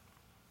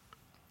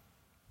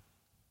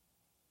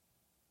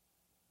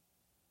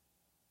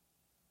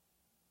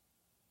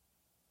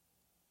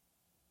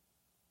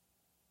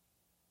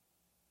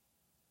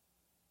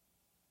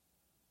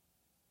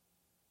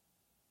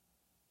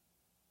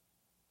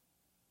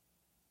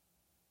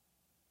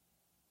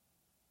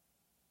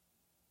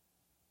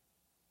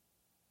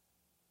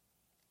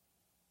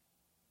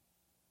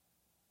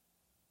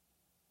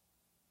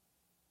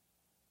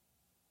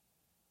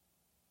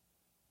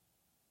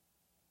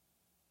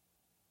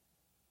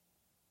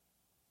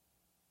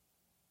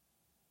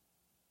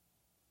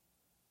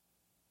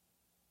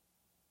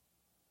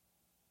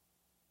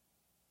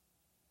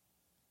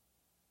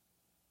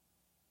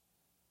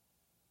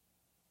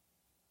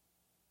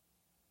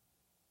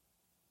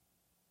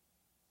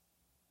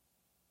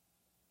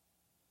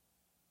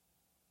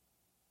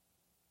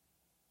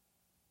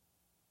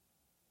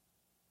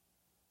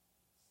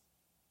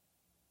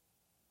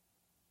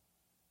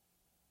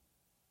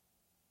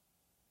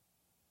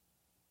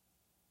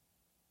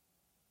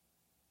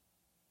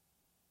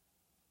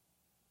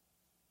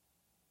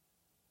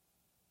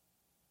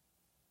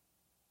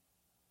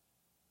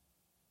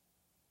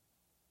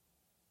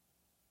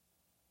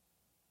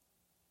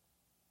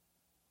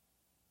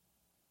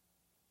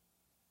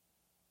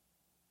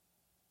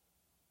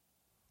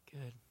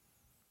 Good.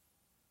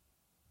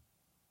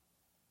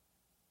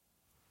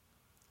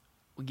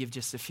 We'll give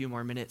just a few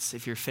more minutes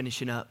if you're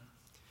finishing up.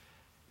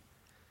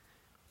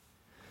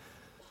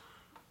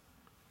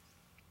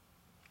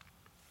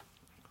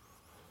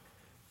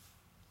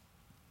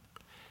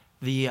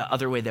 The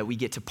other way that we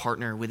get to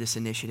partner with this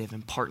initiative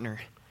and partner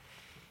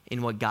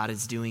in what God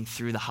is doing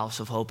through the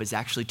House of Hope is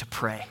actually to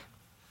pray.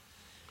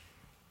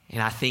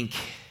 And I think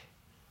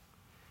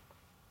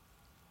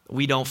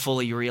we don't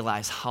fully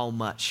realize how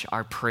much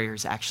our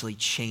prayers actually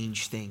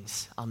change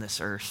things on this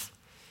earth.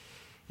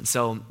 And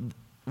so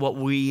what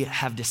we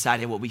have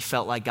decided, what we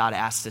felt like God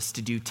asked us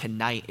to do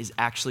tonight is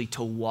actually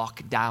to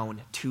walk down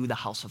to the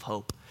House of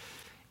Hope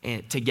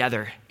and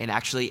together and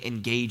actually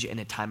engage in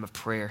a time of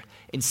prayer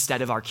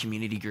instead of our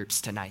community groups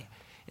tonight.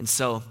 And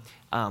so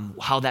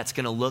how that's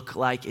going to look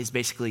like is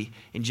basically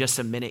in just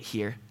a minute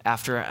here,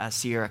 after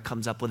Sierra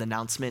comes up with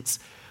announcements,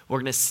 we're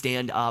going to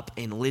stand up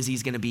and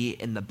Lizzie's going to be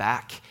in the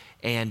back.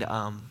 And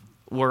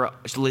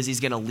Lizzie's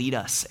going to lead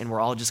us, and we're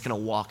all just going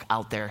to walk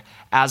out there.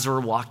 As we're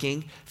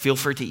walking, feel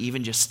free to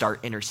even just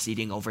start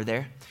interceding over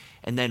there.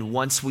 And then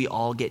once we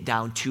all get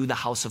down to the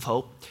House of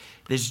Hope,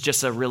 there's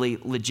just a really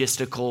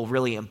logistical,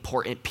 really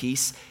important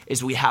piece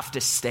is we have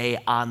to stay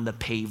on the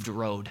paved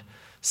road.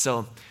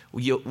 So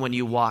when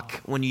you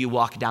walk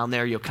down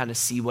there, you'll kind of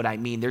see what I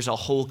mean. There's a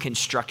whole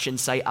construction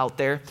site out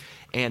there,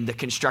 and the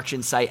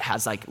construction site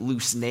has like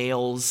loose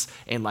nails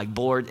and like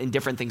board and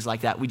different things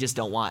like that. We just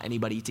don't want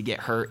anybody to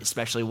get hurt,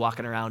 especially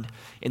walking around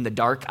in the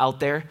dark out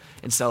there.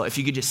 And so if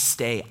you could just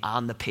stay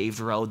on the paved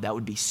road, that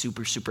would be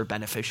super, super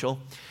beneficial.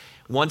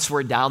 Once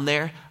we're down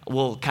there,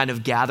 we'll kind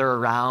of gather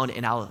around,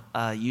 and I'll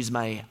use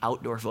my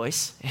outdoor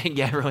voice and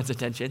get everyone's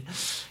attention.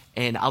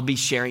 And I'll be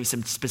sharing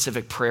some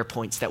specific prayer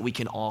points that we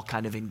can all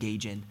kind of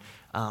engage in.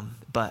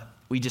 But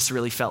we just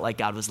really felt like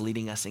God was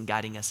leading us and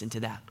guiding us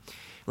into that.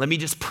 Let me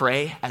just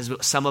pray as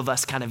some of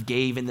us kind of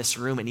gave in this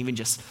room, and even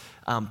just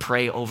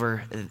pray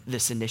over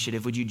this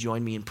initiative. Would you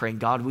join me in praying?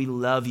 God, we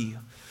love you.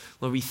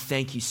 Lord, we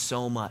thank you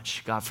so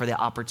much, God, for the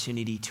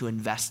opportunity to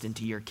invest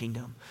into your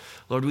kingdom.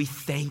 Lord, we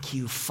thank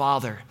you,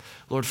 Father,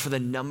 Lord, for the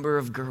number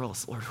of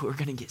girls, Lord, who are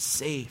going to get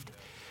saved.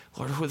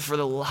 Lord, for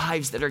the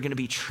lives that are going to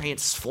be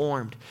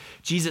transformed.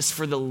 Jesus,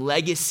 for the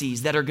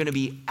legacies that are going to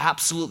be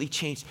absolutely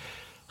changed.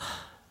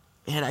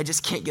 Man, I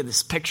just can't get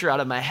this picture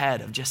out of my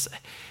head of just,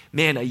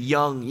 man, a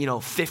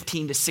young,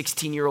 15 to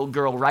 16-year-old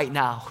girl right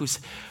now who's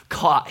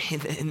caught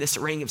in this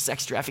ring of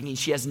sex trafficking.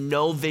 She has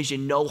no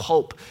vision, no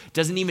hope,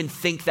 doesn't even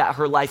think that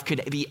her life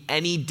could be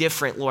any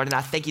different, Lord. And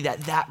I thank you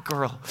that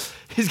girl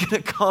is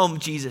going to come,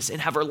 Jesus, and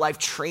have her life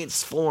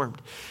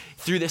transformed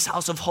through this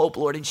house of hope,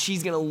 Lord, and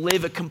she's going to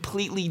live a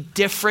completely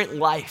different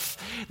life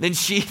than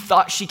she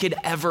thought she could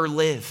ever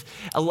live.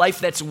 A life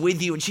that's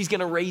with you, and she's going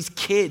to raise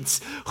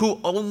kids who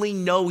only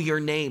know your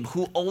name,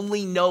 who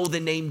only know the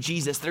name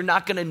Jesus. They're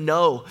not going to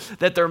know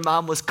that their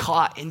mom was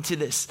caught into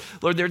this.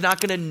 Lord, they're not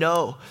going to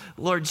know,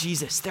 Lord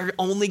Jesus. They're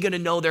only going to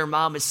know their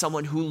mom is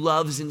someone who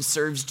loves and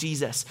serves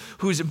Jesus,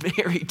 who's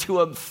married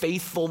to a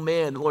faithful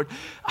man. Lord,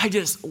 I'm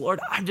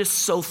just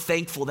so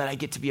thankful that I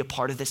get to be a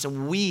part of this.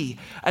 And we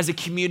as a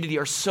community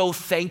are so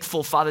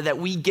thankful, Father, that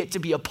we get to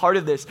be a part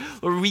of this.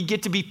 Lord, we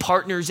get to be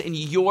partners in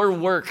your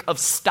work of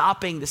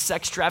stopping the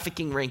sex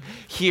trafficking ring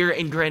here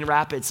in Grand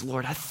Rapids.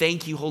 Lord, I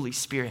thank you, Holy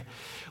Spirit.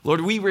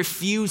 Lord, we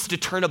refuse to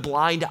turn a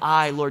blind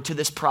eye, Lord, to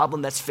this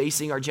problem that's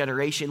facing our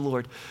generation,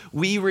 Lord.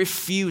 We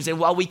refuse. And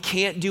while we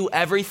can't do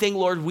everything,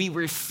 Lord, we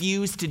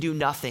refuse to do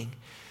nothing.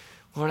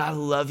 Lord, I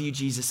love you,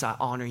 Jesus. I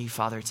honor you,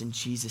 Father. It's in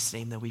Jesus'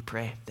 name that we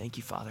pray. Thank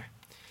you, Father.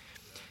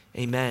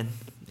 Amen.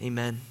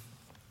 Amen.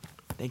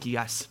 Thank you,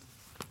 guys.